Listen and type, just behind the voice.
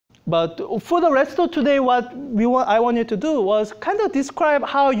But for the rest of today, what I wanted to do was kind of describe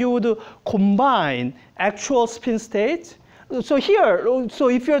how you would combine actual spin states. So here, so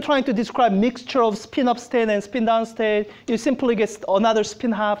if you're trying to describe mixture of spin up state and spin down state, you simply get another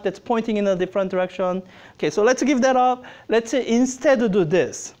spin half that's pointing in a different direction. Okay, so let's give that up. Let's say instead do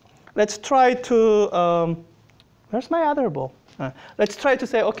this. Let's try to, where's my other ball? Let's try to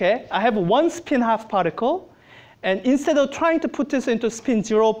say, okay, I have one spin half particle. And instead of trying to put this into spin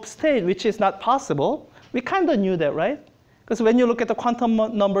 0 state, which is not possible, we kind of knew that, right? Because when you look at the quantum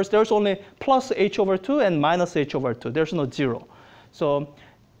numbers, there's only plus h/2 and minus h/2. There's no 0. So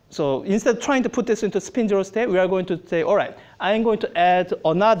instead of trying to put this into spin 0 state, we are going to say, all right, I'm going to add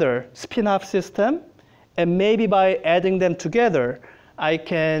another spin half system. And maybe by adding them together, I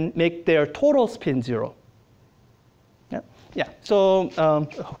can make their total spin 0. Yeah. So,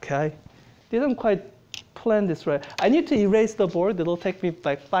 OK, I didn't quite plan this right. I need to erase the board. It'll take me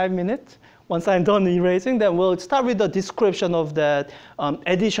like 5 minutes. Once I'm done erasing, then we'll start with the description of that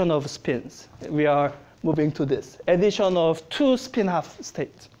addition of spins. We are moving to this addition of 2 spin half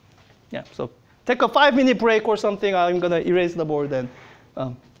states. Yeah, so take a 5-minute break or something. I'm going to erase the board and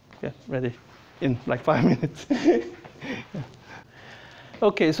get ready in like 5 minutes. Yeah.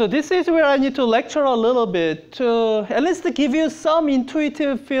 OK, so this is where I need to lecture a little bit to at least give you some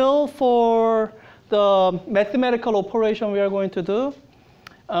intuitive feel for the mathematical operation we are going to do.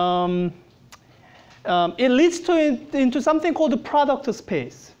 It leads into something called the product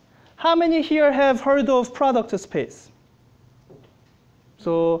space. How many here have heard of product space?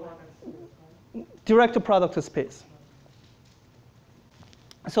 So direct product space.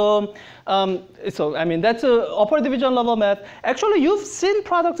 So I mean, that's a upper division level math. Actually, you've seen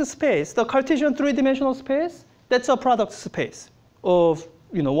product space, the Cartesian 3-dimensional space. That's a product space of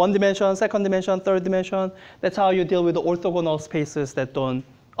 1 dimension, 2nd dimension, 3rd dimension. That's how you deal with the orthogonal spaces that don't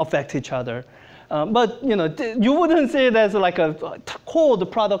affect each other. But you wouldn't say there's like a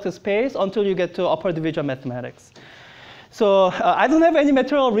cold product space until you get to upper division mathematics. So I don't have any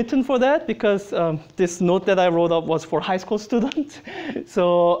material written for that because this note that I wrote up was for high school students.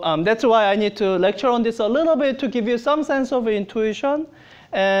 So that's why I need to lecture on this a little bit to give you some sense of intuition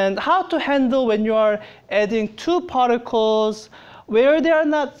and how to handle when you are adding 2 particles where they are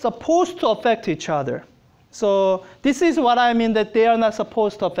not supposed to affect each other. So this is what I mean that they are not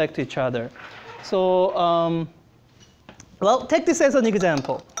supposed to affect each other. So well, take this as an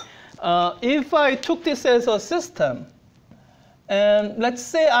example. If I took this as a system, and let's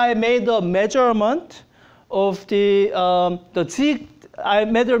say I made a measurement of the z, I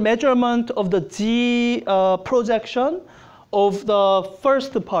made a measurement of the z projection of the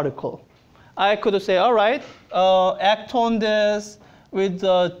first particle. I could say, all right, act on this with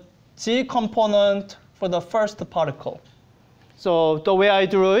the z component for the first particle. So the way I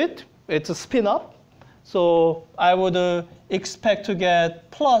drew it, it's a spin up. So I would expect to get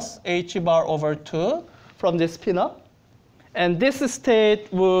plus h bar over 2 from this spin up. And this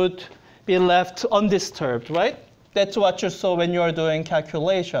state would be left undisturbed, right? That's what you saw when you are doing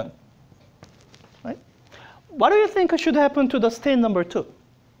calculation, right? What do you think should happen to the state number 2?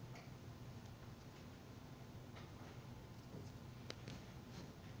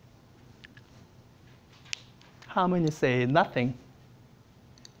 How many say nothing?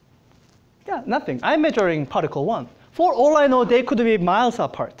 Yeah, nothing. I'm measuring particle 1. For all I know, they could be miles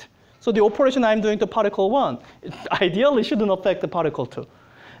apart. So the operation I'm doing to particle 1, ideally shouldn't affect the particle 2.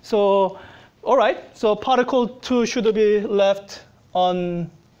 So, all right, so particle 2 should be left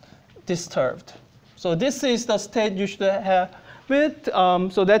undisturbed. So this is the state you should have with.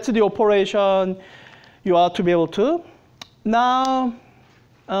 So that's the operation you ought to be able to. Now,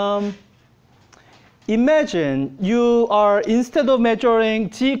 imagine you are, instead of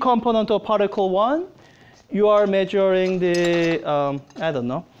measuring g component of particle 1, you are measuring the, I don't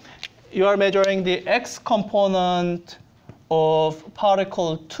know. You are measuring the x component of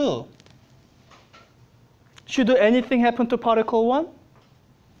particle 2. Should anything happen to particle 1?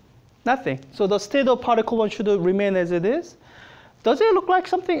 Nothing. So the state of particle 1 should remain as it is. Does it look like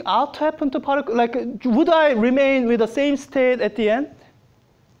something ought to happen to particle? Like, would I remain with the same state at the end?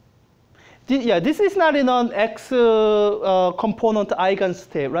 Yeah, this is not in an x component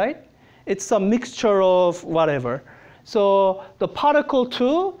eigenstate, right? It's a mixture of whatever. So the particle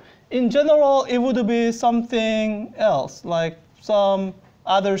 2, in general, it would be something else, like some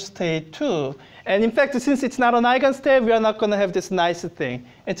other state too. And in fact, since it's not an eigenstate, we are not going to have this nice thing.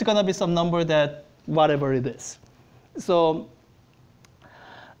 It's going to be some number that whatever it is. So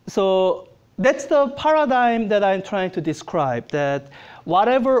that's the paradigm that I'm trying to describe, that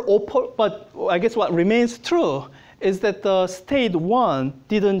whatever, but I guess what remains true is that the state 1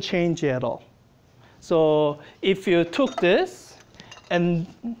 didn't change at all. So if you took this, and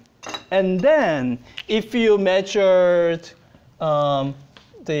then if you measured the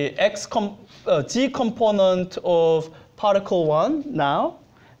g component of particle 1 now,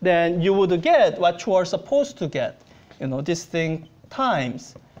 then you would get what you are supposed to get. This thing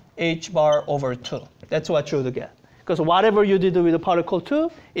times h bar over 2. That's what you would get. Because whatever you did with the particle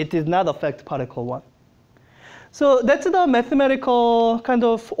 2, it did not affect particle 1. So that's the mathematical kind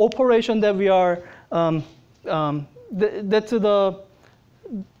of operation that we are,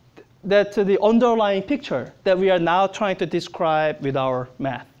 that's the underlying picture that we are now trying to describe with our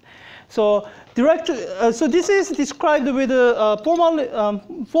math. So so this is described with a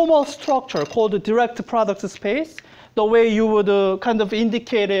formal structure called the direct product space. The way you would kind of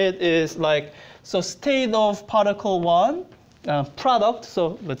indicate it is like, so state of particle 1, product,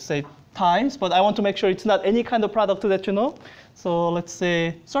 so let's say times, but I want to make sure it's not any kind of product that you know. So let's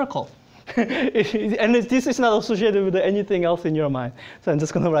say circle. And this is not associated with anything else in your mind. So I'm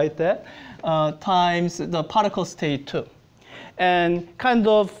just going to write that, times the particle state 2. And kind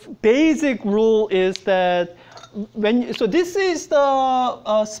of basic rule is that so this is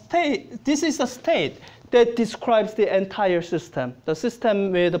the state that describes the entire system, the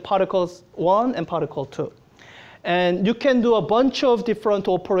system with the particles 1 and particle 2. And you can do a bunch of different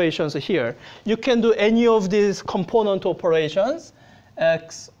operations here. You can do any of these component operations,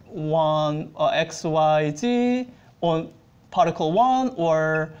 x1 or xyz on particle 1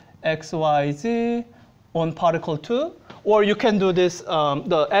 or xyz on particle 2. Or you can do this,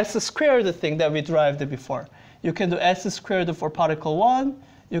 the s squared thing that we derived before. You can do s squared for particle 1.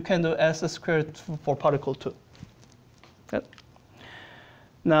 You can do s squared for particle 2. Okay.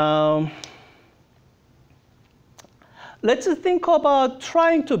 Now, let's think about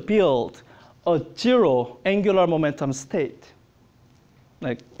trying to build a zero angular momentum state.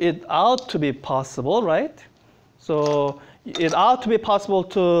 Like, it ought to be possible, right? So it ought to be possible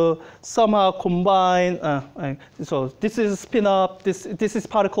to somehow combine, so this is spin up, this is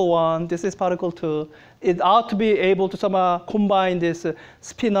particle 1, this is particle 2. It ought to be able to somehow combine this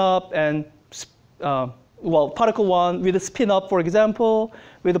spin up and, particle 1 with a spin up, for example,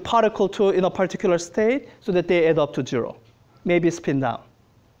 with a particle 2 in a particular state so that they add up to 0, maybe spin down.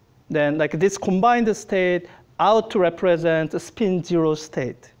 Then like this combined state ought to represent a spin 0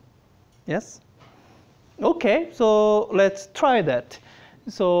 state. Yes? Okay, so let's try that.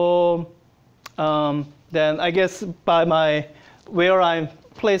 So then I guess by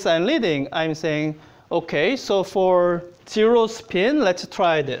place I'm leading, I'm saying, okay, so for 0 spin, let's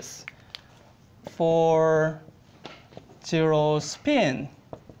try this. For 0 spin,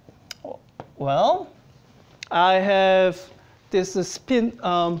 well, I have this spin.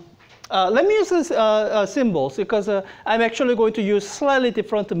 Let me use this symbols because I'm actually going to use slightly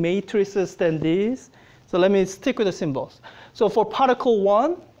different matrices than these. So let me stick with the symbols. So for particle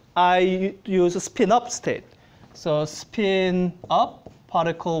 1, I use a spin up state. So spin up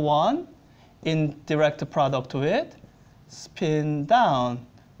particle 1 in direct product with spin down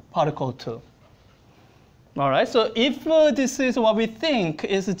particle 2. All right, so if this is what we think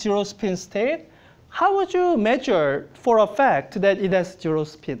is a 0 spin state, how would you measure for a fact that it has 0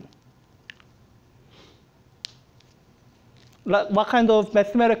 spin? What kind of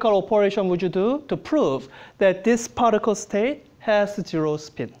mathematical operation would you do to prove that this particle state has 0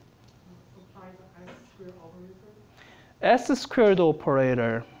 spin? S squared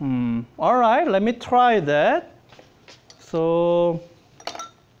operator. All right, let me try that. So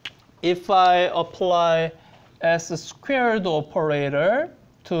if I apply S squared operator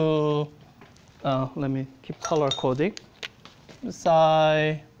to, let me keep color coding,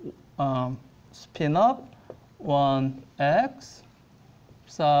 psi spin up 1x,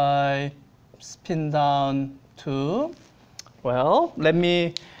 psi spin down 2. Well, let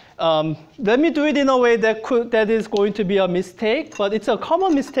me do it in a way that is going to be a mistake, but it's a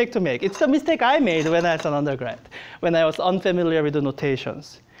common mistake to make. It's the mistake I made when I was an undergrad, when I was unfamiliar with the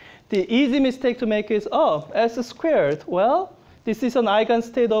notations. The easy mistake to make is, oh, S squared. Well, this is an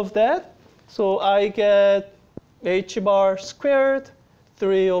eigenstate of that, so I get h bar squared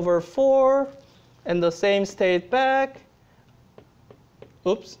 3 over 4. And the same state back.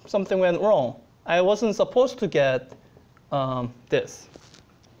 Oops, something went wrong. I wasn't supposed to get this,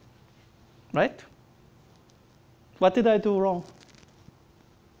 right? What did I do wrong?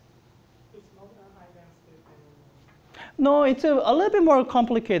 It's not an eigenstate anymore. No, it's a little bit more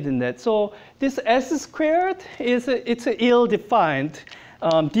complicated than that. So this S squared it's ill-defined.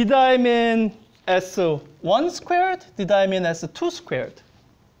 Did I mean S1 squared? Did I mean S2 squared?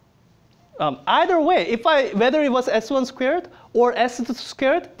 Either way, whether it was S1 squared or S2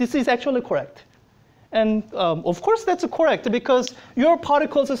 squared, this is actually correct. And of course that's correct because your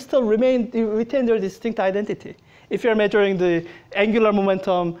particles still retain their distinct identity. If you're measuring the angular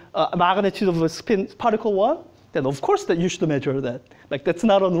momentum magnitude of a spin particle 1, then of course that you should measure that. Like that's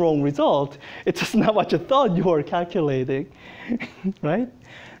not a wrong result. It's just not what you thought you were calculating, right?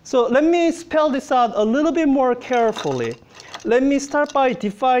 So let me spell this out a little bit more carefully. Let me start by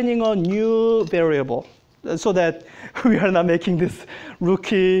defining a new variable so that we are not making this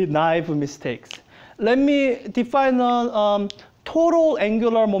rookie naive mistakes. Let me define a total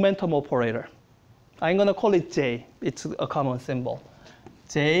angular momentum operator. I'm going to call it J. It's a common symbol.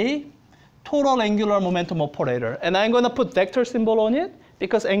 J, total angular momentum operator. And I'm going to put vector symbol on it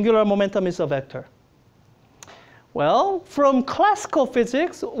because angular momentum is a vector. Well, from classical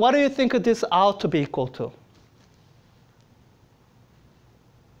physics, what do you think this ought to be equal to?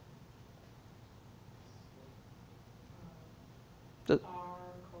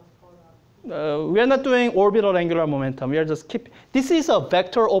 We are not doing orbital angular momentum. We are just this is a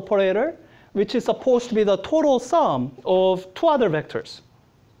vector operator, which is supposed to be the total sum of two other vectors.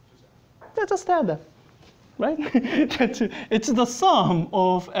 Yeah, just add that, right? It's the sum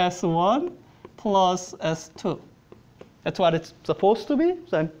of S1 plus S2. That's what it's supposed to be,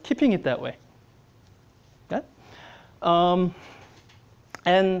 so I'm keeping it that way. Okay?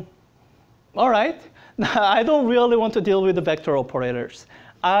 And all right, I don't really want to deal with the vector operators.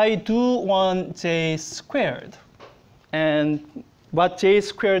 I do want J squared. And what J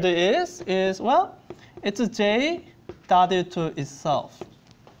squared is, well, it's J dotted to itself.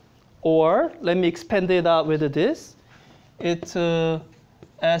 Or let me expand it out with this. It's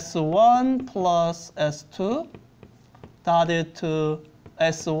S1 plus S2 dotted to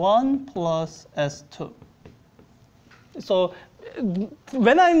S1 plus S2. So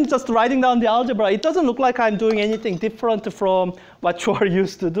when I'm just writing down the algebra, it doesn't look like I'm doing anything different from what you are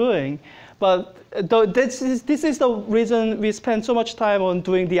used to doing. But this is the reason we spend so much time on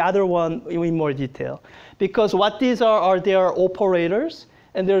doing the other one in more detail. Because what these are they are operators.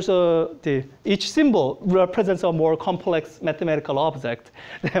 And there's each symbol represents a more complex mathematical object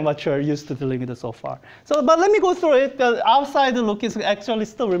than what you're used to dealing with so far. So, but let me go through it. The outside look is actually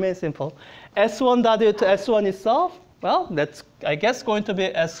still remains simple. S1 dotted to S1 itself, well, that's, I guess, going to be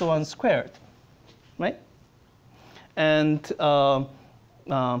S1 squared, right? And S1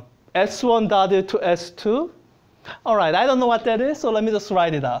 dotted to S2. All right, I don't know what that is, so let me just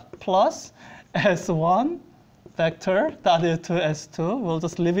write it out. Plus S1 vector dotted to S2. We'll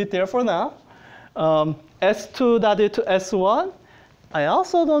just leave it there for now. S2 dotted to S1. I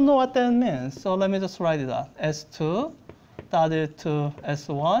also don't know what that means, so let me just write it out. S2 dotted to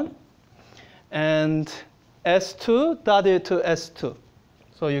S1. And S2 dotted to S2.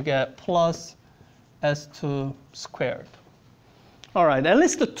 So you get plus S2 squared. All right, at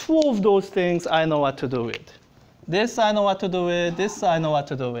least the two of those things I know what to do with. This I know what to do with. This I know what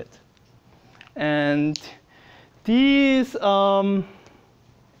to do with. And these, well,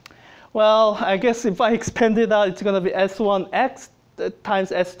 I guess if I expand it out, it's going to be S1x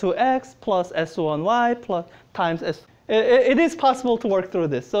times S2x plus S1y plus times S. It is possible to work through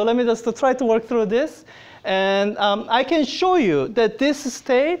this. So let me just try to work through this. And I can show you that this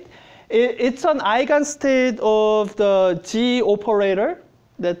state, it's an eigenstate of the G operator.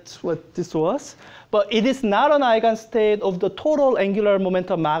 That's what this was. But it is not an eigenstate of the total angular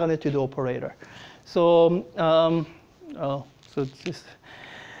momentum magnitude operator. So, so this,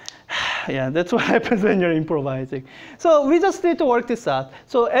 yeah, that's what happens when you're improvising. So we just need to work this out.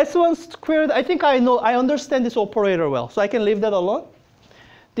 So S1 squared, I think I understand this operator well, so I can leave that alone.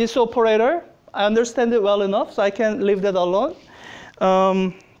 This operator, I understand it well enough, so I can leave that alone.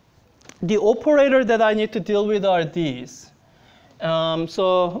 The operator that I need to deal with are these.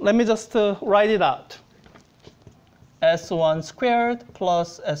 So let me just write it out. S1 squared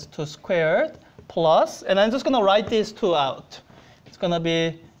plus S2 squared plus, and I'm just going to write these two out. It's going to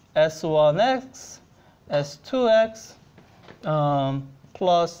be S1x, S2x,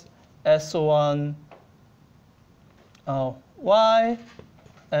 plus S1 y,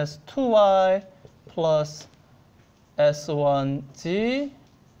 S2y, plus S1g,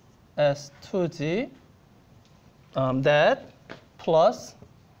 S2g, that plus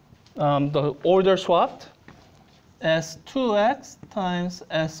the order swapped, S2x times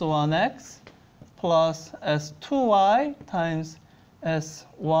S1x plus S2y times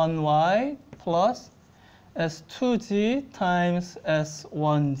S1y plus S2g times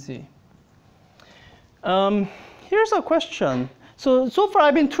S1g. Here's a question. So far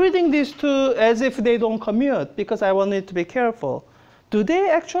I've been treating these two as if they don't commute because I wanted to be careful. do they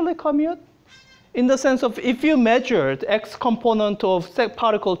actually commute? In the sense of if you measured x component of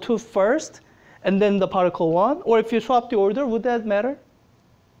particle 2 first, and then the particle 1, or if you swap the order, would that matter?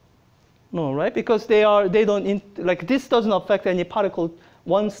 No, right? Because they don't, like this doesn't affect any particle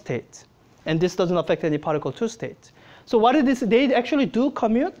 1 state, and this doesn't affect any particle 2 state. So what it is, they actually do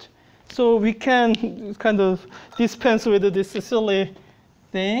commute. So we can kind of dispense with this silly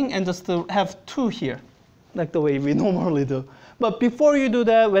thing and just have 2 here, like the way we normally do. But before you do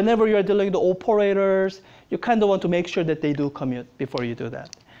that, whenever you're dealing with the operators, you kind of want to make sure that they do commute before you do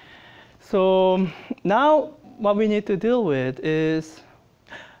that. So now what we need to deal with is,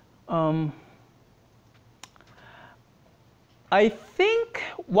 I think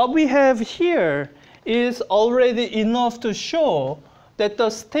what we have here is already enough to show that the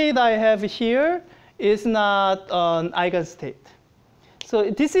state I have here is not an eigenstate.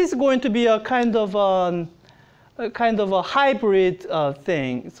 So this is going to be a kind of a hybrid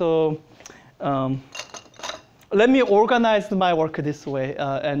thing. So let me organize my work this way.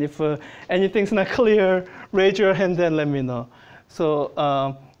 And if anything's not clear, raise your hand and let me know. So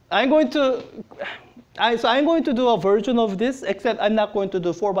I'm going to do a version of this, except I'm not going to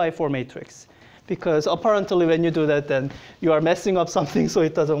do 4x4 matrix. Because apparently when you do that, then you are messing up something so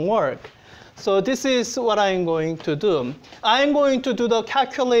it doesn't work. So this is what I'm going to do. I'm going to do the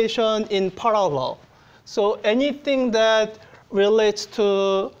calculation in parallel. So anything that relates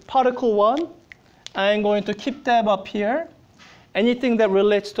to particle 1, I'm going to keep them up here. Anything that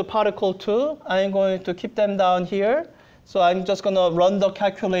relates to particle 2, I'm going to keep them down here. So I'm just going to run the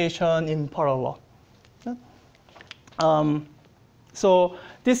calculation in parallel. So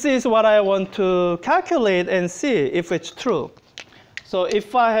this is what I want to calculate and see if it's true. So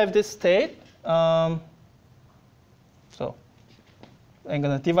if I have this state, so I'm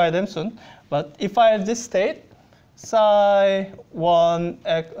going to divide them soon. But if I have this state, psi 1,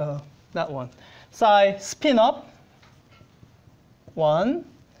 not 1, psi spin up 1,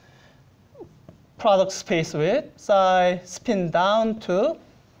 product space width, psi spin down 2.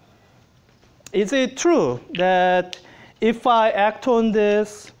 Is it true that if I act on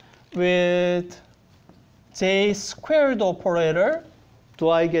this with j squared operator, do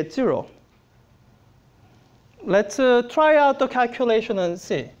I get 0? Let's try out the calculation and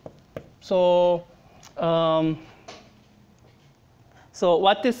see. So, so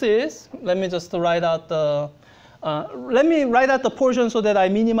what this is, let me just write out the portion so that I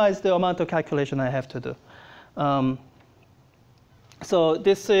minimize the amount of calculation I have to do. So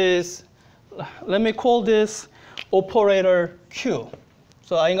this is, let me call this operator Q.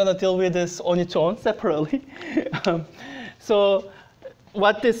 So I'm going to deal with this on its own separately. So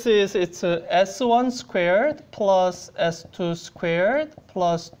what this is, it's S1 squared plus S2 squared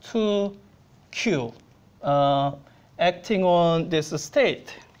plus 2Q acting on this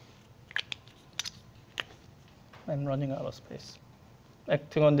state. I'm running out of space.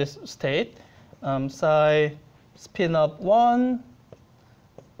 Acting on this state, psi spin up 1,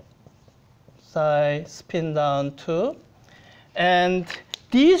 psi spin down 2. And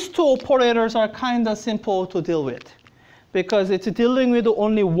these two operators are kind of simple to deal with because it's dealing with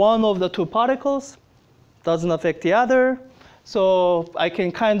only one of the two particles, doesn't affect the other. So I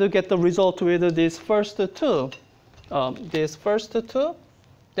can kind of get the result with these first two. These first two,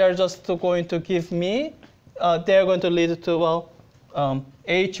 they're just going to give me, they're going to lead to, well,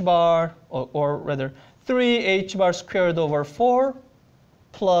 h bar, or rather 3h bar squared over 4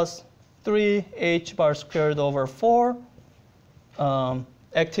 plus 3h bar squared over 4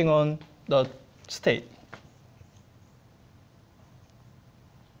 acting on the state.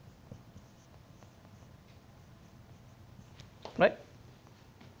 Right?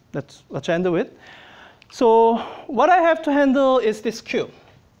 Let's handle it. So what I have to handle is this Q.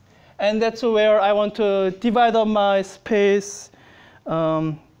 And that's where I want to divide up my space.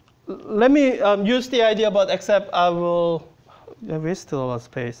 Let me use the idea, but except I will waste a lot of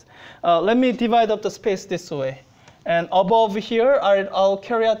space. Let me divide up the space this way. And above here, I'll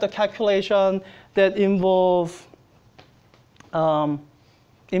carry out the calculation that involve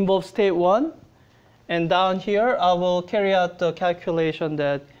state 1. And down here, I will carry out the calculation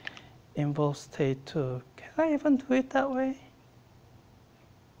that involves state 2. Can I even do it that way?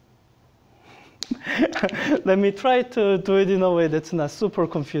 Let me try to do it in a way that's not super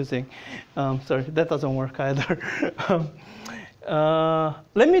confusing. Sorry, that doesn't work either.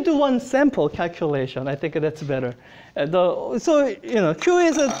 Let me do one sample calculation. I think that's better. So Q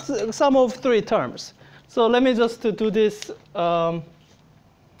is a sum of 3 terms. So let me just do this.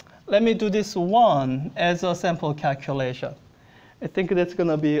 Let me do this 1 as a sample calculation. I think that's going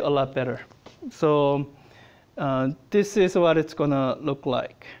to be a lot better. So this is what it's gonna look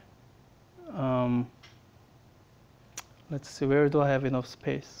like. Let's see, where do I have enough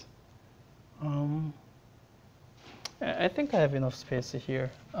space? I think I have enough space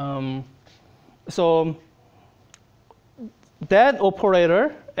here. So that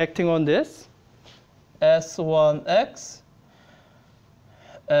operator acting on this, S1x,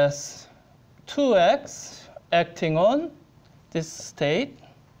 S2x acting on this state.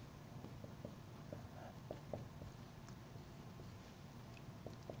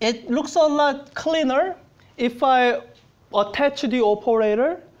 It looks a lot cleaner if I attach the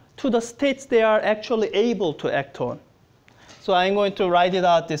operator to the states they are actually able to act on. So I'm going to write it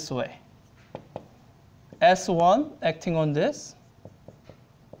out this way. S1 acting on this,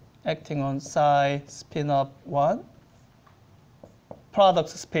 acting on psi spin up 1, product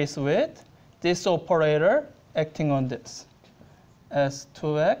space with this operator acting on this,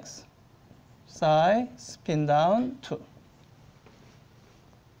 S2x, psi spin down 2.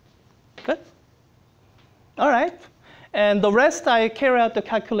 Good? All right. And the rest, I carry out the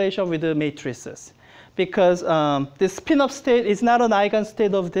calculation with the matrices. Because this spin-up state is not an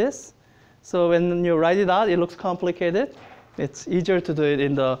eigenstate of this. So when you write it out, it looks complicated. It's easier to do it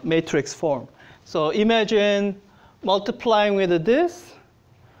in the matrix form. So imagine multiplying with this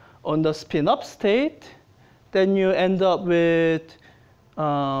on the spin-up state. Then you end up with,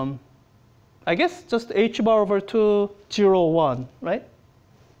 I guess, just h bar over 2, 0, 1, right?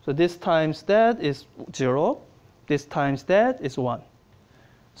 So this times that is 0. This times that is 1.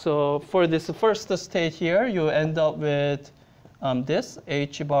 So for this first state here, you end up with this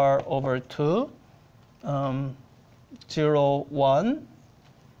h bar over 2, 0, 1,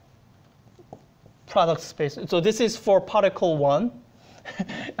 product space. So this is for particle 1.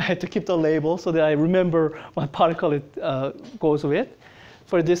 I had to keep the label so that I remember what particle it goes with.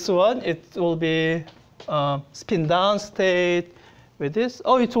 For this one, it will be spin down state with this.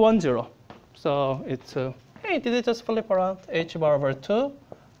 Oh, it's 1, 0. So it's, hey, did it just flip around? H bar over 2,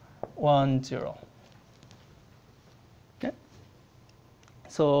 1, 0. Okay.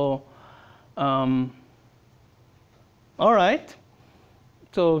 So, all right.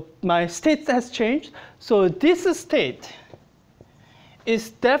 So my state has changed. So this state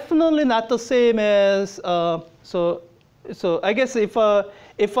is definitely not the same as, so I guess if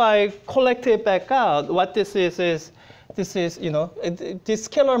I collect it back out, what this is, this is, this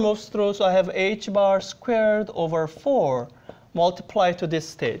scalar moves through, so I have h bar squared over 4 multiplied to this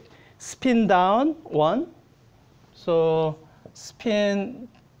state. Spin down 1, so spin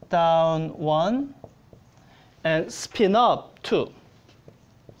down 1, and spin up 2.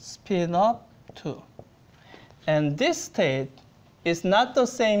 Spin up 2. And this state is not the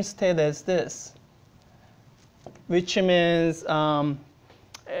same state as this, which means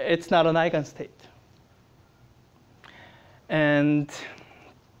it's not an eigenstate. And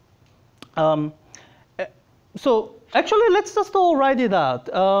so actually, let's just all write it out.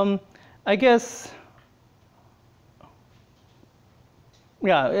 I guess,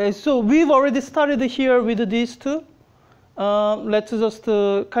 yeah, so we've already started here with these two. Let's just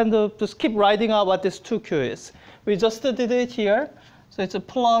kind of just keep writing out what this 2q is. We just did it here. So it's a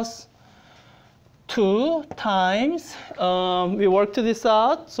plus 2 times, we worked this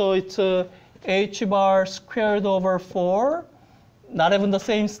out. So it's h bar squared over 4, not even the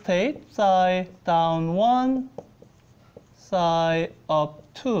same state, psi down 1, psi up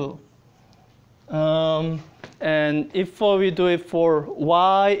 2. And if we do it for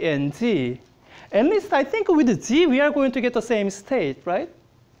y and z, at least I think with z, we are going to get the same state, right?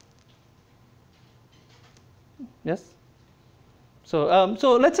 Yes? So,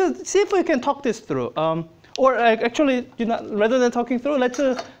 so let's see if we can talk this through. Or actually, rather than talking through, let's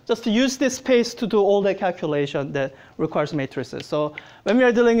just use this space to do all the calculation that requires matrices. So when we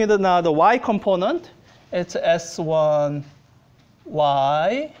are dealing with now the y component, it's S1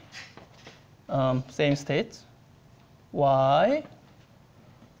 y, same state, y,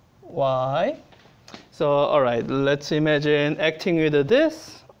 y. So all right, let's imagine acting with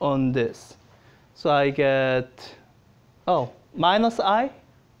this on this. So I get, oh, minus I,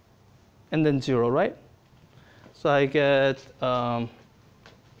 and then 0, right? So I get, so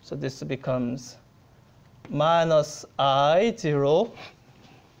this becomes minus I, 0.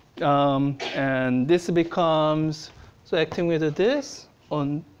 And this becomes, so acting with this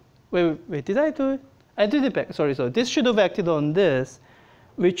on, wait, did I do it? I did it back, sorry. So this should have acted on this,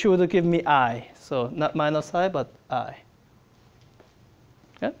 which would give me I. So not minus I, but I.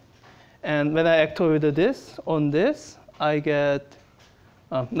 Okay? And when I act with this on this, I get,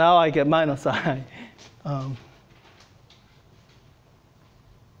 now I get minus I.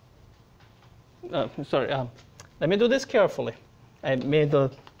 Sorry, let me do this carefully. I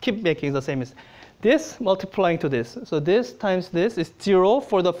keep making the same mistake. This multiplying to this. So this times this is 0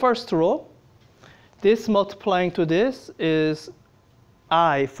 for the first row. This multiplying to this is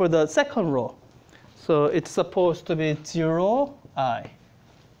I for the second row. So it's supposed to be 0, I.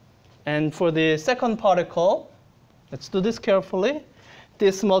 And for the second particle, let's do this carefully.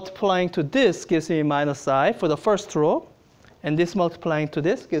 This multiplying to this gives me minus I for the first row. And this multiplying to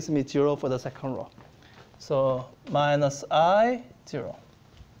this gives me 0 for the second row. So minus I, 0.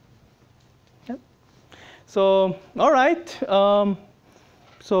 Yep. So, all right.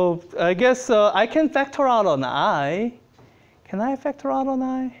 So I guess I can factor out on I. Can I factor out on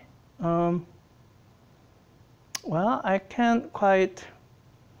I? Well, I can't quite.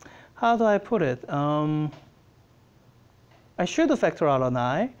 How do I put it? I should factor out on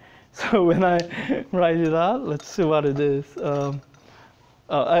I. So when I write it out, let's see what it is.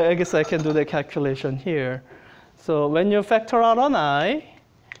 I guess I can do the calculation here. So when you factor out on I,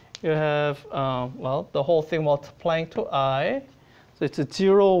 you have, well, the whole thing multiplying to I. So it's a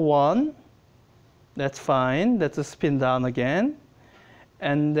 0, 1. That's fine. That's a spin down again.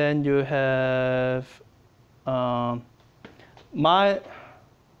 And then you have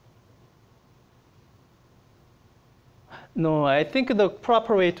no, I think the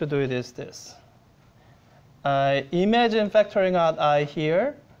proper way to do it is this. I imagine factoring out I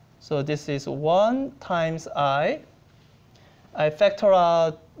here. So this is 1 times I. I factor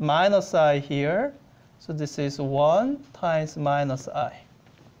out minus I here. So this is 1 times minus I.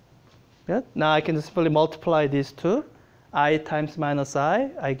 Good. Now I can simply multiply these two. I times minus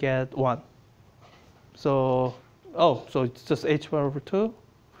I get 1. So, so it's just h bar over 2.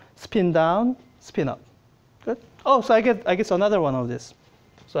 Spin down, spin up. Good. Oh, so I get another one of this.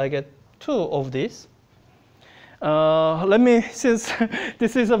 So I get 2 of these. Let me, since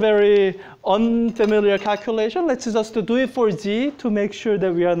this is a very unfamiliar calculation, let's just do it for G to make sure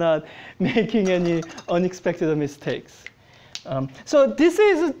that we are not making any unexpected mistakes. So this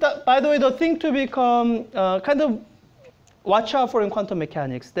is, by the way, the thing to become kind of watch out for in quantum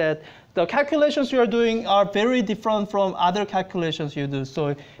mechanics, that the calculations you are doing are very different from other calculations you do. So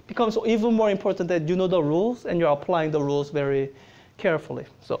it becomes even more important that you know the rules and you're applying the rules very carefully.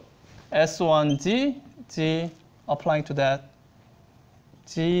 So S1G, G, applying to that,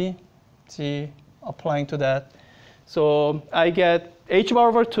 G, G, applying to that. So I get h bar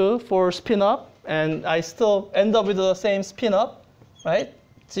over 2 for spin up, and I still end up with the same spin up, right?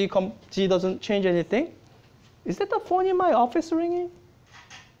 G doesn't change anything. Is that the phone in my office ringing?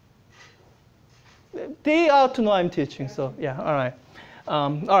 They ought to know I'm teaching, so yeah, all right.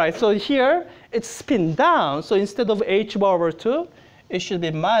 All right, so here it's spin down. So instead of h bar over 2, it should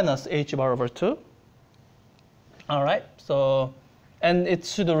be minus h bar over 2. All right, so, and it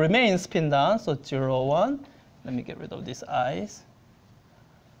should remain spin down, so 0, 1. Let me get rid of these i's.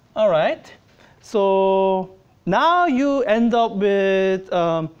 All right, so now you end up with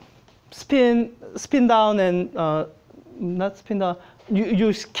spin down and, not spin down,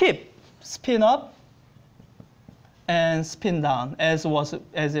 you skip spin up and spin down as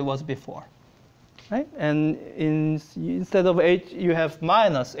it was before, right? And instead of h, you have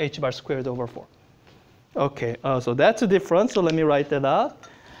minus h bar squared over 4. Okay, so that's a difference. So let me write that out.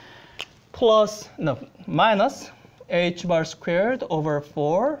 Minus h bar squared over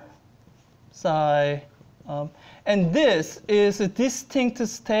 4 psi. And this is a distinct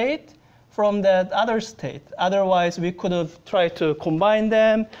state from that other state. Otherwise, we could have tried to combine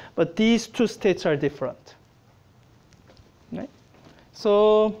them, but these two states are different. Right?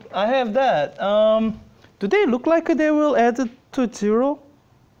 So I have that. Do they look like they will add to 0?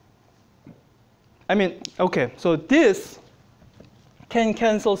 I mean, okay, so this can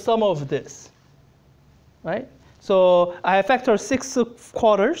cancel some of this, right? So I have factor 6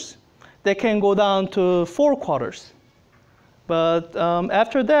 quarters. They can go down to 4 quarters. But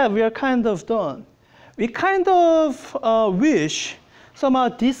after that, we are kind of done. We kind of wish somehow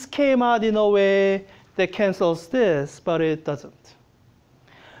this came out in a way that cancels this, but it doesn't.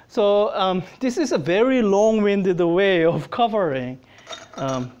 So this is a very long-winded way of covering.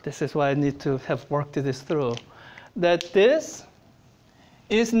 This is why I need to have worked this through. That this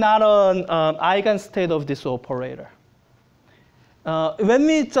is not an eigenstate of this operator. When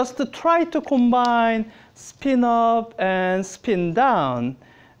we just try to combine spin up and spin down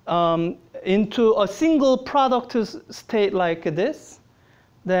into a single product state like this,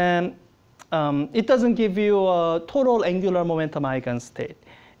 then it doesn't give you a total angular momentum eigenstate.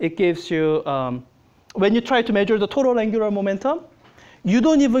 It gives you, when you try to measure the total angular momentum, you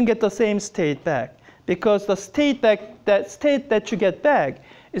don't even get the same state back, because the state that you get back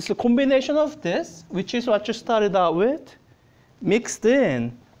It's a combination of this, which is what you started out with, mixed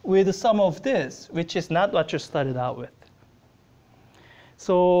in with some of this, which is not what you started out with.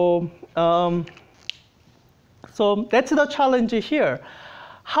 So, so that's the challenge here.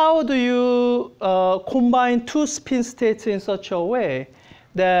 How do you combine two spin states in such a way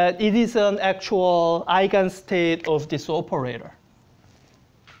that it is an actual eigenstate of this operator?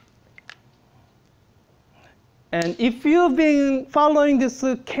 And if you've been following this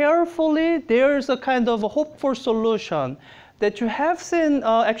carefully, there's a kind of a hopeful solution that you have seen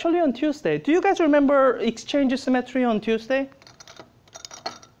actually on Tuesday. Do you guys remember exchange symmetry on Tuesday?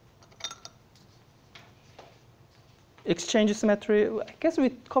 Exchange symmetry, I guess we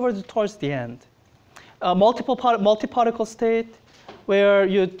covered it towards the end. Multi-particle state, where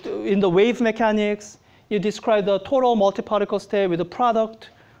you, in the wave mechanics, you describe the total multi-particle state with the product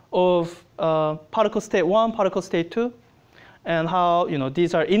of particle state 1, particle state 2, and how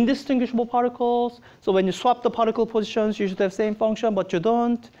these are indistinguishable particles. So when you swap the particle positions, you should have same function, but you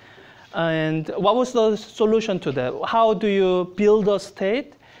don't. And what was the solution to that? How do you build a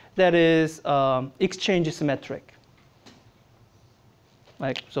state that is exchange symmetric?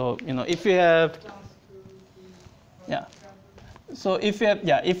 Like, so, if you have, yeah. So if you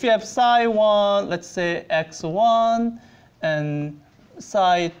have psi 1, let's say x1, and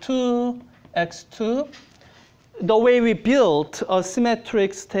psi 2, x2, the way we built a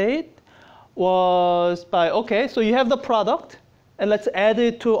symmetric state was by, okay, so you have the product, and let's add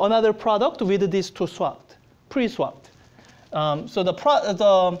it to another product with these two swapped, pre-swapped. So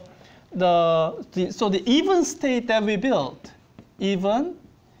the even state that we built, even,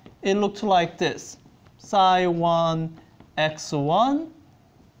 it looked like this: psi 1, x1,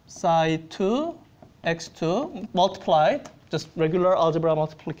 psi 2, x2, multiplied, just regular algebra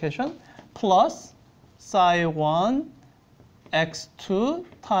multiplication, plus psi 1, x2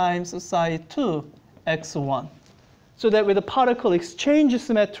 times psi 2, x1. So that with the particle exchange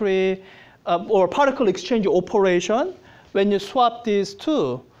symmetry, or particle exchange operation, when you swap these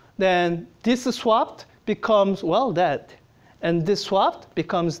two, then this swapped becomes, well, that. And this swapped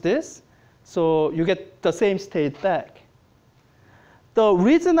becomes this. So you get the same state back. The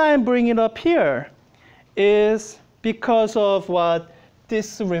reason I'm bringing it up here is because of what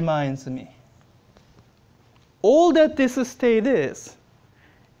this reminds me. All that this state is,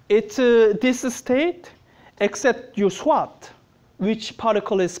 it's this state, except you swapped which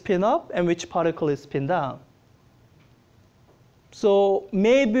particle is spin up and which particle is spin down. So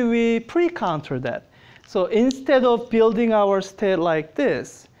maybe we pre-counter that. So instead of building our state like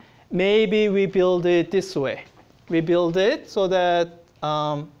this, maybe we build it this way. We build it so that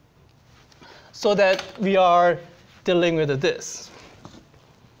we are dealing with this.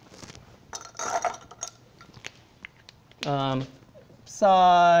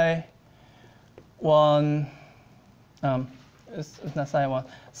 Psi 1, it's not psi 1,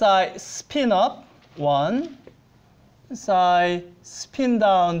 psi spin up 1, psi spin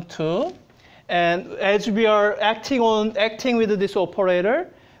down 2. And as we are acting with this operator,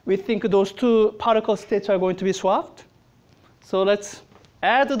 we think those two particle states are going to be swapped. So let's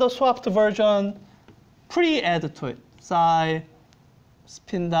add the swapped version, pre-add to it. Psi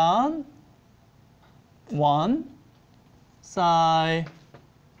spin down 1, psi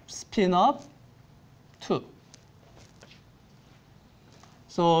spin up 2.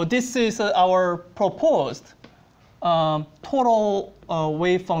 So this is our proposed total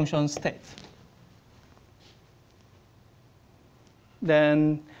wave function state.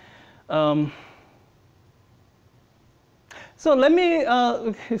 Then, so let me,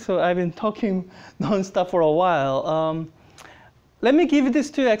 so I've been talking nonstop for a while. Let me give you this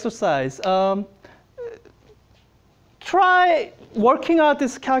to exercise. Try working out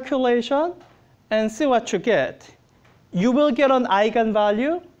this calculation and see what you get. You will get an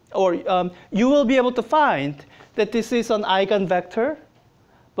eigenvalue, or you will be able to find that this is an eigenvector,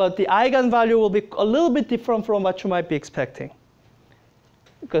 but the eigenvalue will be a little bit different from what you might be expecting.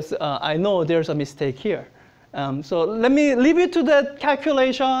 Because I know there's a mistake here. So let me leave you to that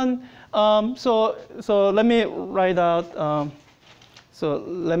calculation. So let me write out. So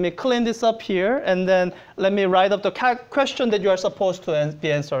let me clean this up here, and then let me write up the question that you are supposed to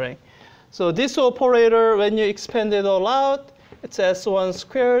be answering. So this operator, when you expand it all out, it's s1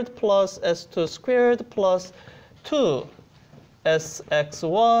 squared plus s2 squared plus 2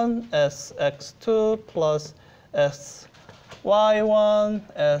 sx1 sx2 plus sy1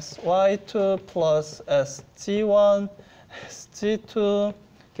 sy2 plus sg1 sg2.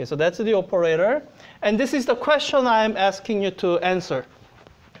 Okay, so that's the operator. And this is the question I'm asking you to answer.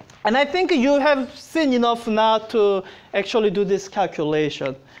 And I think you have seen enough now to actually do this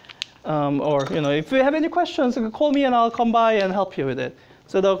calculation. Or if you have any questions, you can call me and I'll come by and help you with it.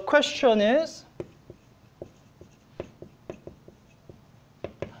 So the question is,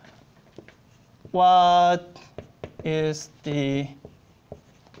 what is the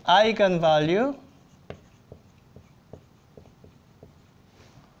eigenvalue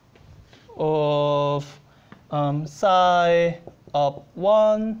of psi of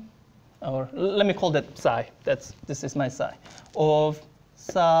 1, or let me call that psi. This is my psi, of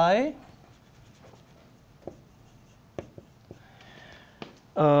psi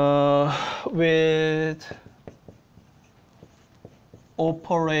with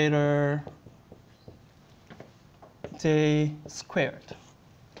operator j squared.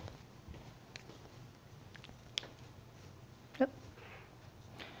 Yep.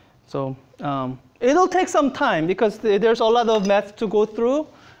 So it'll take some time because there's a lot of math to go through.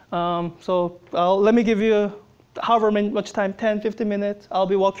 So let me give you however much time, 10, 15 minutes. I'll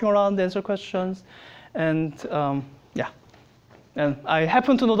be walking around, answer questions. And yeah. And I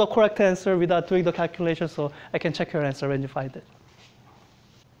happen to know the correct answer without doing the calculation, so I can check your answer when you find it.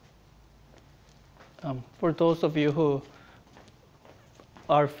 For those of you who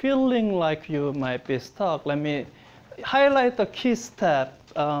are feeling like you might be stuck, let me highlight the key step.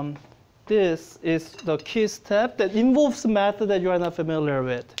 This is the key step that involves math that you are not familiar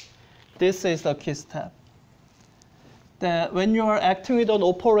with. This is the key step. That when you are acting with an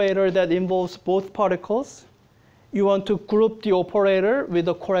operator that involves both particles, you want to group the operator with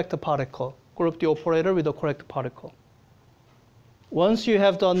the correct particle. Group the operator with the correct particle. Once you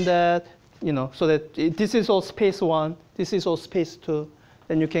have done that, so that this is all space 1, this is all space 2,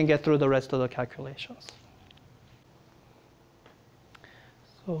 then you can get through the rest of the calculations.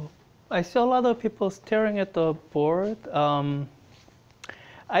 So I see a lot of people staring at the board.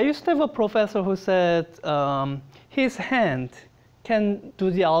 I used to have a professor who said his hand can do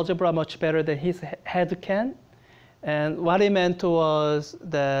the algebra much better than his head can. And what he meant was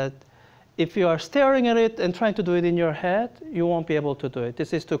that if you are staring at it and trying to do it in your head, you won't be able to do it.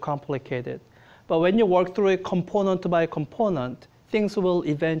 This is too complicated. But when you work through it component by component, things will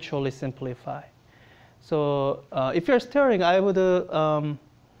eventually simplify. So if you're staring, I would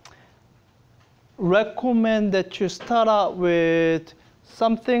recommend that you start out with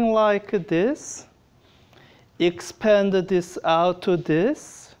something like this, expand this out to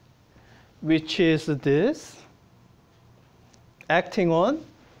this, which is this, acting on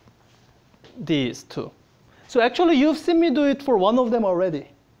these two. So actually, you've seen me do it for one of them already.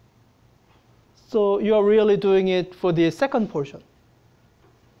 So you're really doing it for the second portion.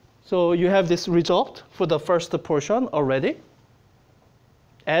 So you have this result for the first portion already.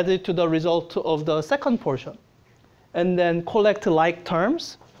 Add it to the result of the second portion. And then collect like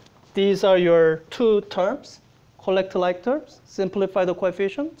terms. These are your two terms. Collect like terms, simplify the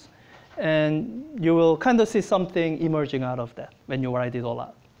coefficients, and you will kind of see something emerging out of that when you write it all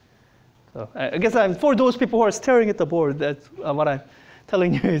out. So I guess for those people who are staring at the board, that's what I'm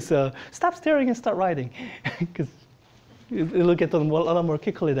telling you is stop staring and start writing, because it'll get done a lot more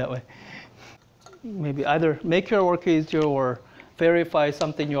quickly that way. Maybe either make your work easier or verify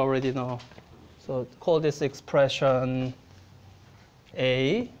something you already know. So call this expression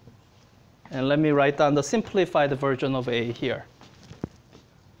A, and let me write down the simplified version of A here.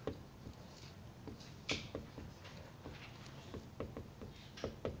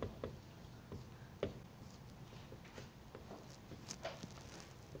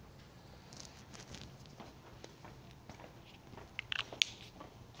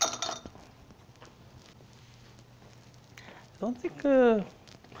 I don't think,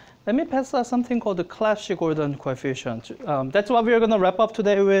 let me pass out something called the Cauchy-Gordon coefficient. That's what we're going to wrap up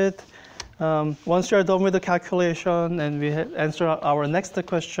today with. Once you're done with the calculation and we answer our next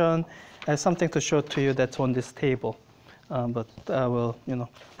question, I have something to show to you that's on this table. But I will,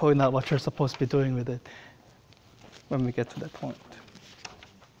 point out what you're supposed to be doing with it when we get to that point.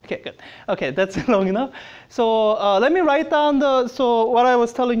 Okay, good. Okay, that's long enough. So let me write down so what I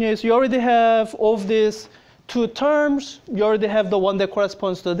was telling you is you already have of these two terms. You already have the one that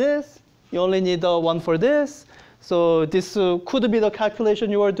corresponds to this. You only need the one for this. So this could be the calculation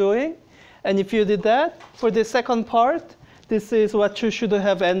you are doing. And if you did that, for the second part, this is what you should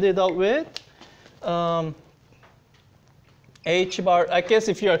have ended up with. H bar, I guess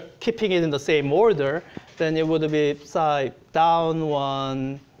if you're keeping it in the same order, then it would be psi down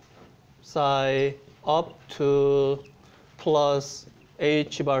 1, psi up 2, plus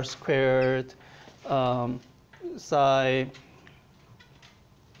H bar squared, psi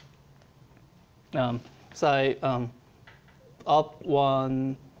up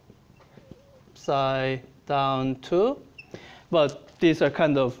 1, upside down 2. But these are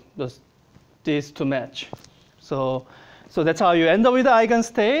kind of these to match. So that's how you end up with the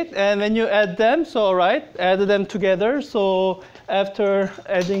eigenstate. And when you add them, so all right, add them together. So after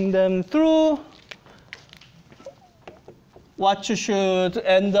adding them through, what you should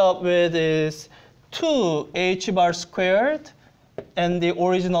end up with is 2 h bar squared and the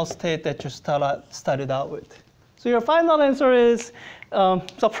original state that you started out with. So your final answer is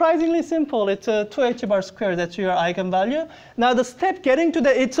surprisingly simple. It's a 2 h bar squared. That's your eigenvalue. Now the step getting to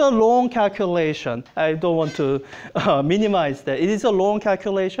that, it's a long calculation. I don't want to minimize that. It is a long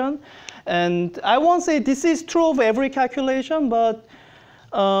calculation. And I won't say this is true of every calculation, but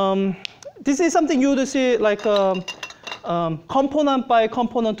this is something you would see like component by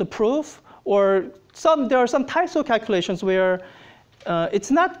component proof, or there are some types of calculations where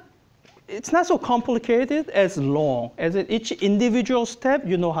it's not so complicated as long as in each individual step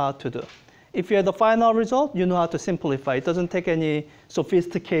you know how to do. If you have the final result, you know how to simplify. It doesn't take any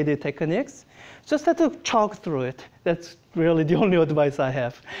sophisticated techniques. Just have to chalk through it. That's really the only advice I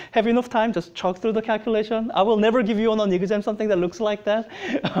have. Have enough time, just chalk through the calculation. I will never give you on an exam something that looks like that.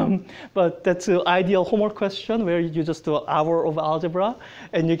 But that's an ideal homework question where you just do an hour of algebra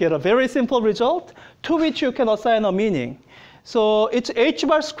and you get a very simple result to which you can assign a meaning. So it's h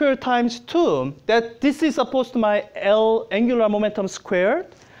bar squared times 2. This is supposed to be L angular momentum squared.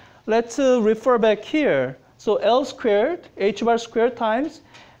 Let's refer back here. So L squared, h bar squared times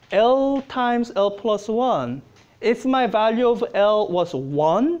L plus 1. If my value of L was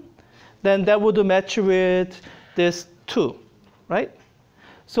 1, then that would match with this 2, right?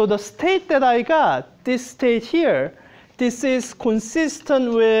 So the state that I got, this state here, this is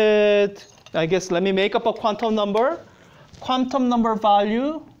consistent with, I guess, let me make up a quantum number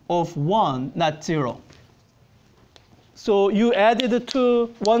value of 1, not 0. So you added the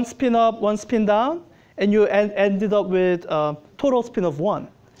 2, 1 spin up, 1 spin down, and you ended up with a total spin of 1.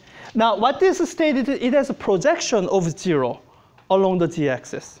 Now, what this state is, it has a projection of 0 along the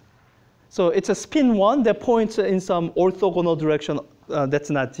z-axis. So it's a spin 1 that points in some orthogonal direction that's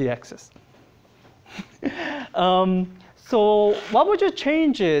not z-axis. So what would you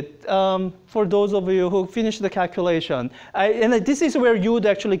change it for those of you who finished the calculation? And this is where you would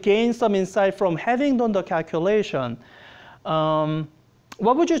actually gain some insight from having done the calculation.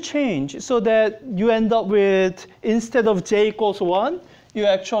 What would you change so that you end up with, instead of j equals 1, you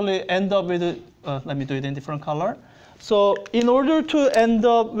actually end up with, let me do it in different color. So in order to end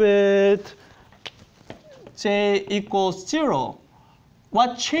up with j equals 0,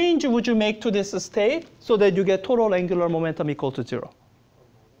 what change would you make to this state so that you get total angular momentum equal to 0?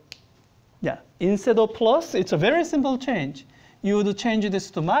 Yeah, instead of plus, it's a very simple change. You would change this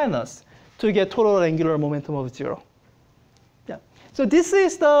to minus to get total angular momentum of 0. Yeah. So this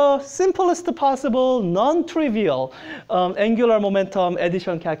is the simplest possible, non-trivial angular momentum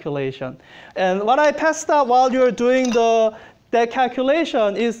addition calculation. And what I passed out while you're doing that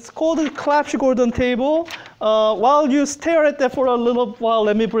calculation is called the Clebsch-Gordan table. While you stare at that for a little while,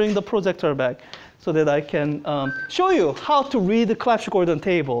 let me bring the projector back so that I can show you how to read the Clebsch-Gordan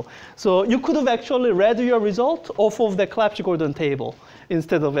table. So you could have actually read your result off of the Clebsch-Gordan table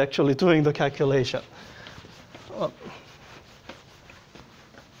instead of actually doing the calculation.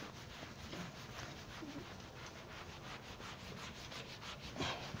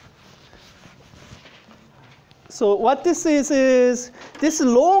 So what this is this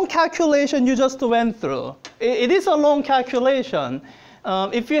long calculation you just went through. It is a long calculation.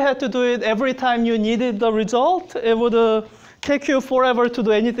 If you had to do it every time you needed the result, it would take you forever to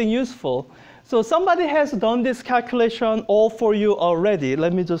do anything useful. So somebody has done this calculation all for you already.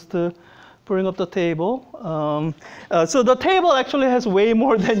 Let me just bring up the table. So the table actually has way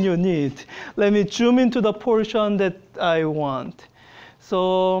more than you need. Let me zoom into the portion that I want.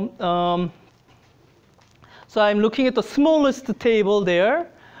 So I'm looking at the smallest table there,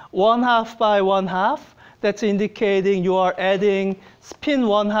 1/2 by 1/2. That's indicating you are adding spin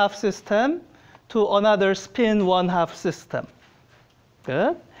 1/2 system to another spin 1/2 system.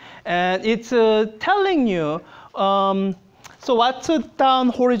 Good. And it's telling you, so what's down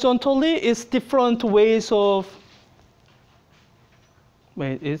horizontally is different ways of,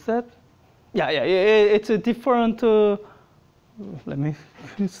 wait, is that? Yeah, it's a different, let me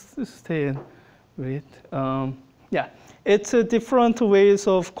stay in. Wait, yeah, it's a different ways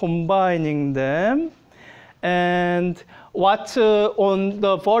of combining them, and what's on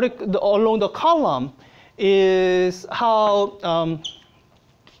the along the column is how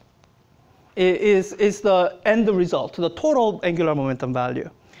is the end result, the total angular momentum value.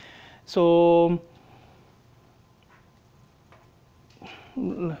 So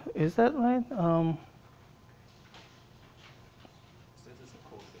is that right?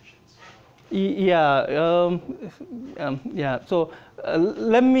 Yeah, yeah. So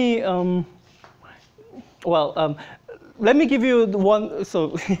let me, let me give you one.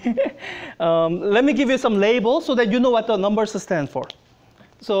 So let me give you some labels so that you know what the numbers stand for.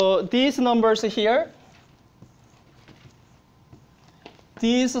 So these numbers here,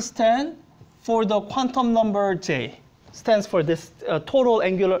 these stand for the quantum number J. Stands for this total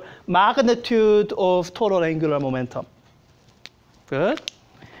angular magnitude of total angular momentum. Good.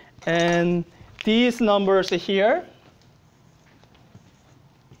 And these numbers here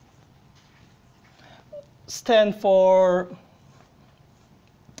stand for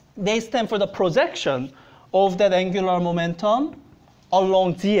the projection of that angular momentum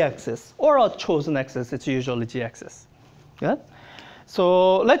along z-axis or a chosen axis. It's usually z-axis. Good.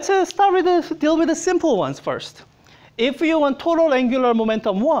 So let's deal with the simple ones first. If you want total angular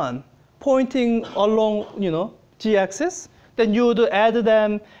momentum 1 pointing along, z-axis, then you would add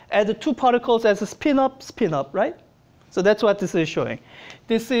the two particles as a spin up, right? So that's what this is showing.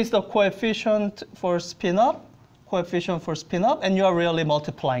 This is the coefficient for spin up, and you are really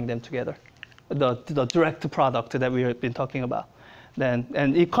multiplying them together, the direct product that we have been talking about.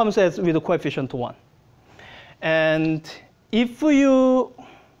 And it comes with a coefficient 1. And if you,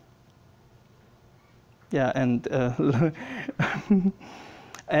 yeah, and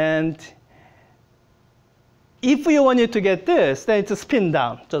if you wanted to get this, then it's a spin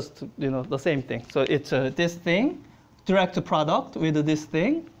down, just the same thing. So it's this thing, direct product with this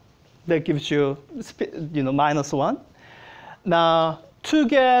thing, that gives you -1. Now to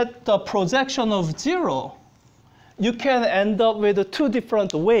get the projection of 0, you can end up with two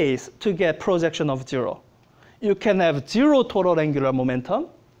different ways to get projection of 0. You can have 0 total angular momentum,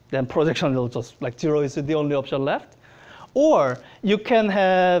 then projection will just like 0 is the only option left, or you can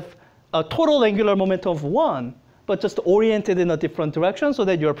have a total angular momentum of 1, but just oriented in a different direction so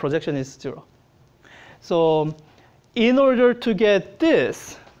that your projection is 0. So in order to get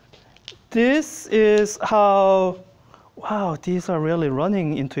this is how, wow, these are really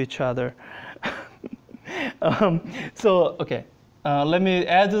running into each other. So, okay, let me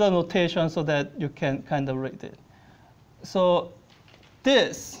add the notation so that you can kind of read it. So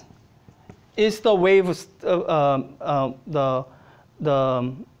this is the wave, the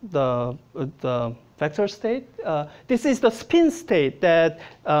vector state. This is the spin state that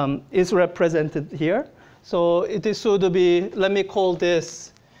is represented here. So this would be, let me call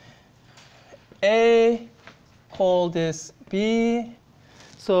this A, call this B.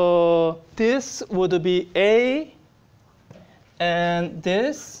 So this would be A, and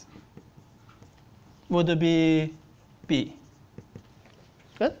this would be B.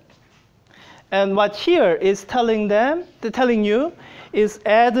 Good? And what here is telling you is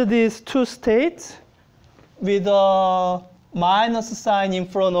add these two states with a minus sign in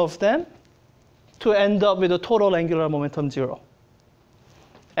front of them to end up with a total angular momentum 0.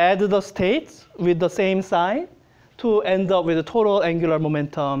 Add the states with the same sign to end up with a total angular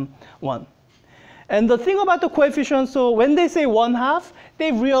momentum 1. And the thing about the coefficient, so when they say 1/2,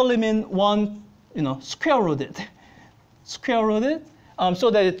 they really mean square rooted. Square rooted,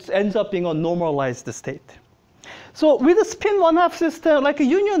 so that it ends up being a normalized state. So with the spin 1/2 system, like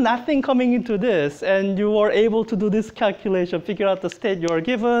you knew nothing coming into this, and you were able to do this calculation, figure out the state you were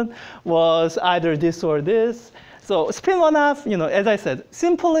given was either this or this. So spin 1/2, as I said,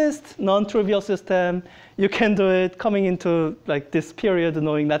 simplest, non-trivial system. You can do it coming into like this period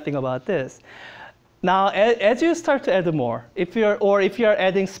knowing nothing about this. Now, as you start to add more, if you're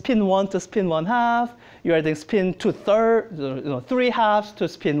adding spin 1 to spin 1/2, you're adding spin 3/2 to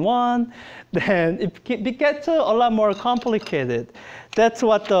spin 1, then it gets a lot more complicated. That's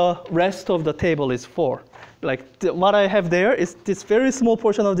what the rest of the table is for. Like what I have there is this very small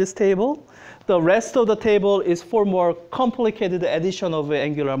portion of this table. The rest of the table is for more complicated addition of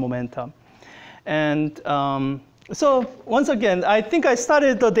angular momentum. And so once again, I think I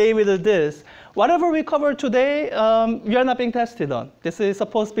started the day with this. Whatever we covered today, we are not being tested on. This is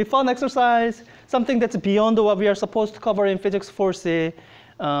supposed to be fun exercise, something that's beyond what we are supposed to cover in Physics 4C.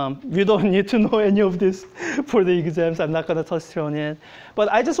 You don't need to know any of this for the exams. I'm not going to touch on it.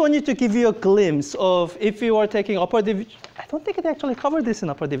 But I just wanted to give you a glimpse of if you are taking upper division. I don't think it actually covered this in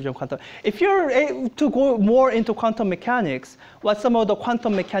upper division quantum. If you're able to go more into quantum mechanics, what some of the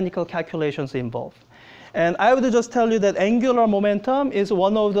quantum mechanical calculations involve. And I would just tell you that angular momentum is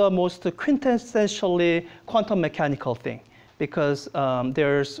one of the most quintessentially quantum mechanical thing, because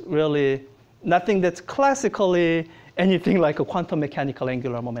there's really nothing that's classically anything like a quantum mechanical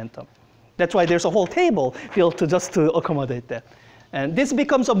angular momentum. That's why there's a whole table built to just to accommodate that. And this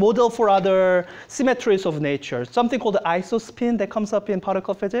becomes a model for other symmetries of nature, something called the isospin that comes up in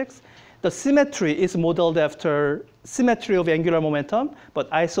particle physics. The symmetry is modeled after symmetry of angular momentum, but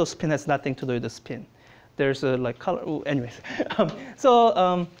isospin has nothing to do with the spin. There's a like color, ooh, anyways.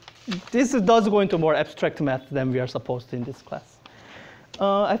 This does go into more abstract math than we are supposed to in this class.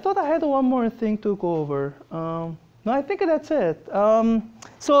 I thought I had one more thing to go over. No, I think that's it.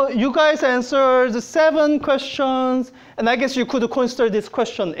 So you guys answered 7 questions, and I guess you could consider this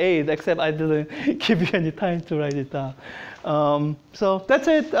question 8, except I didn't give you any time to write it down. So that's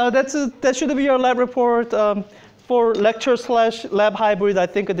it. That should be your lab report. For lecture/lab hybrid, I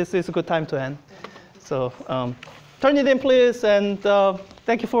think this is a good time to end. So turn it in, please, and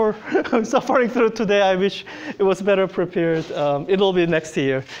thank you for suffering through today. I wish it was better prepared. It'll be next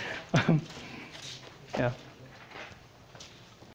year. Yeah.